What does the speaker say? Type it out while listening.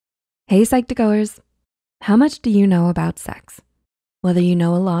Hey Psych2Goers, how much do you know about sex? Whether you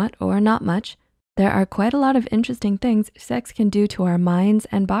know a lot or not much, there are quite a lot of interesting things sex can do to our minds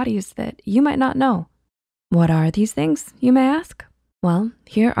and bodies that you might not know. What are these things, you may ask? Well,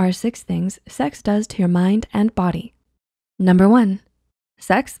 here are 6 things sex does to your mind and body. Number 1,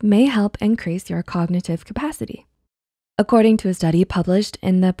 sex may help increase your cognitive capacity. According to a study published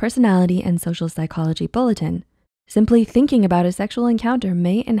in the Personality and Social Psychology Bulletin, simply thinking about a sexual encounter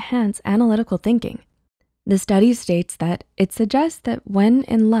may enhance analytical thinking. The study states that it suggests that when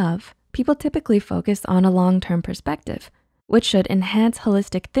in love, people typically focus on a long-term perspective, which should enhance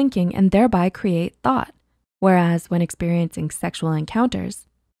holistic thinking and thereby create thought. Whereas when experiencing sexual encounters,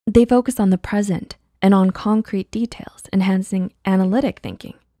 they focus on the present and on concrete details, enhancing analytic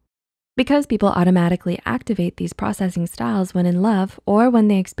thinking. Because people automatically activate these processing styles when in love or when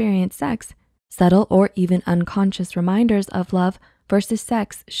they experience sex, subtle or even unconscious reminders of love versus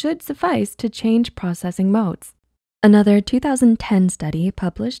sex should suffice to change processing modes. Another 2010 study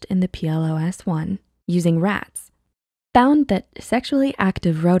published in the PLOS using rats found that sexually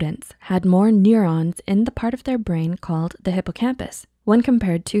active rodents had more neurons in the part of their brain called the hippocampus when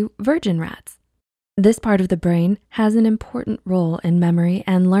compared to virgin rats. This part of the brain has an important role in memory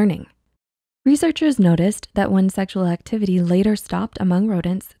and learning. Researchers noticed that when sexual activity later stopped among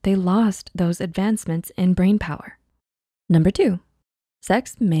rodents, they lost those advancements in brain power. Number 2,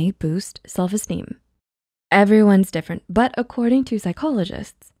 sex may boost self-esteem. Everyone's different, but according to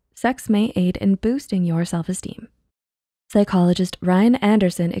psychologists, sex may aid in boosting your self-esteem. Psychologist Ryan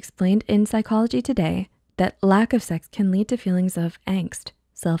Anderson explained in Psychology Today that lack of sex can lead to feelings of angst,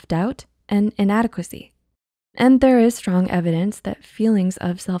 self-doubt, and inadequacy. And there is strong evidence that feelings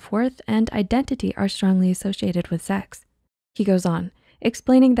of self-worth and identity are strongly associated with sex. He goes on,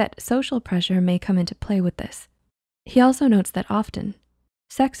 explaining that social pressure may come into play with this. He also notes that often,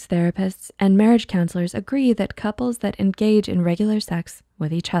 sex therapists and marriage counselors agree that couples that engage in regular sex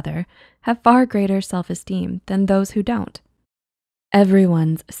with each other have far greater self-esteem than those who don't.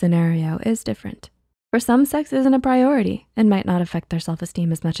 Everyone's scenario is different. For some, sex isn't a priority and might not affect their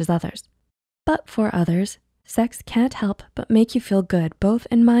self-esteem as much as others. But for others, sex can't help but make you feel good both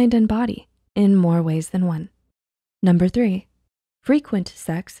in mind and body in more ways than one. Number 3, frequent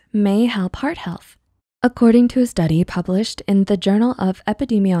sex may help heart health. According to a study published in the Journal of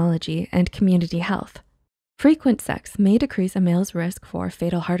Epidemiology and Community Health, frequent sex may decrease a male's risk for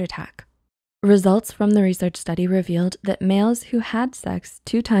fatal heart attack. Results from the research study revealed that males who had sex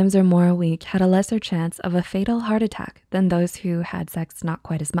 2 times or more a week had a lesser chance of a fatal heart attack than those who had sex not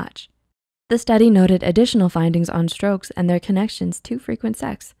quite as much. The study noted additional findings on strokes and their connections to frequent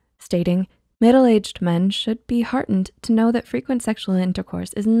sex, stating, middle-aged men should be heartened to know that frequent sexual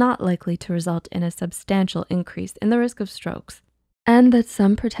intercourse is not likely to result in a substantial increase in the risk of strokes, and that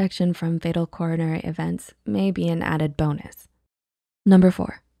some protection from fatal coronary events may be an added bonus. Number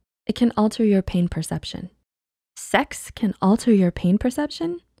 4, it can alter your pain perception. Sex can alter your pain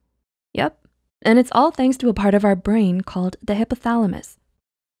perception? Yep, and it's all thanks to a part of our brain called the hypothalamus.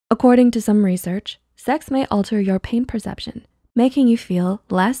 According to some research, sex may alter your pain perception, making you feel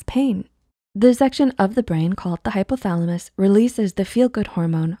less pain. The section of the brain called the hypothalamus releases the feel-good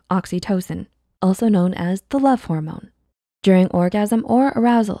hormone oxytocin, also known as the love hormone, during orgasm or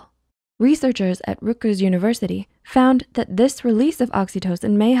arousal. Researchers at Rutgers University found that this release of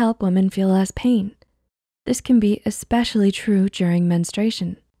oxytocin may help women feel less pain. This can be especially true during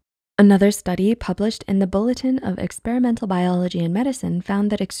menstruation. Another study published in the Bulletin of Experimental Biology and Medicine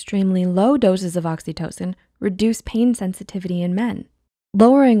found that extremely low doses of oxytocin reduce pain sensitivity in men,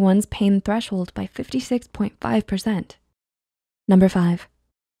 lowering one's pain threshold by 56.5%. Number 5,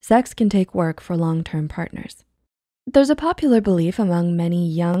 sex can take work for long-term partners. There's a popular belief among many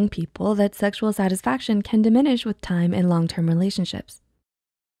young people that sexual satisfaction can diminish with time in long-term relationships.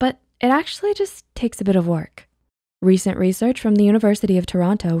 But it actually just takes a bit of work. Recent research from the University of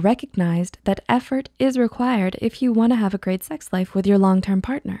Toronto recognized that effort is required if you want to have a great sex life with your long-term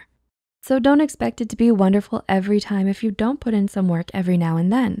partner. So don't expect it to be wonderful every time if you don't put in some work every now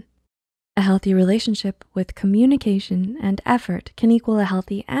and then. A healthy relationship with communication and effort can equal a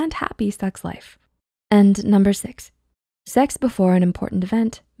healthy and happy sex life. And number 6, sex before an important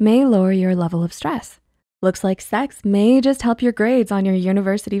event may lower your level of stress. Looks like sex may just help your grades on your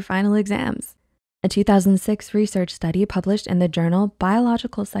university final exams. A 2006 research study published in the journal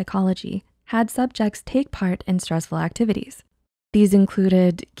Biological Psychology had subjects take part in stressful activities. These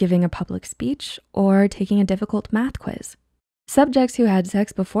included giving a public speech or taking a difficult math quiz. Subjects who had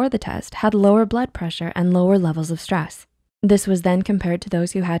sex before the test had lower blood pressure and lower levels of stress. This was then compared to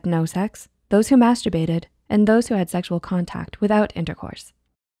those who had no sex, those who masturbated, and those who had sexual contact without intercourse.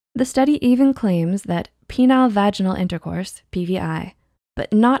 The study even claims that penile vaginal intercourse, PVI,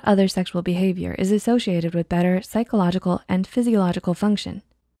 but not other sexual behavior, is associated with better psychological and physiological function.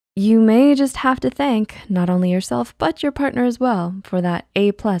 You may just have to thank not only yourself, but your partner as well for that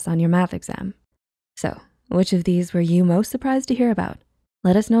A+ on your math exam. So, which of these were you most surprised to hear about?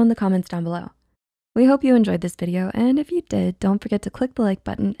 Let us know in the comments down below. We hope you enjoyed this video, and if you did, don't forget to click the like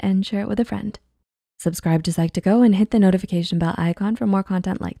button and share it with a friend. Subscribe to Psych2Go and hit the notification bell icon for more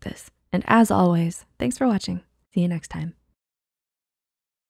content like this. And as always, thanks for watching. See you next time.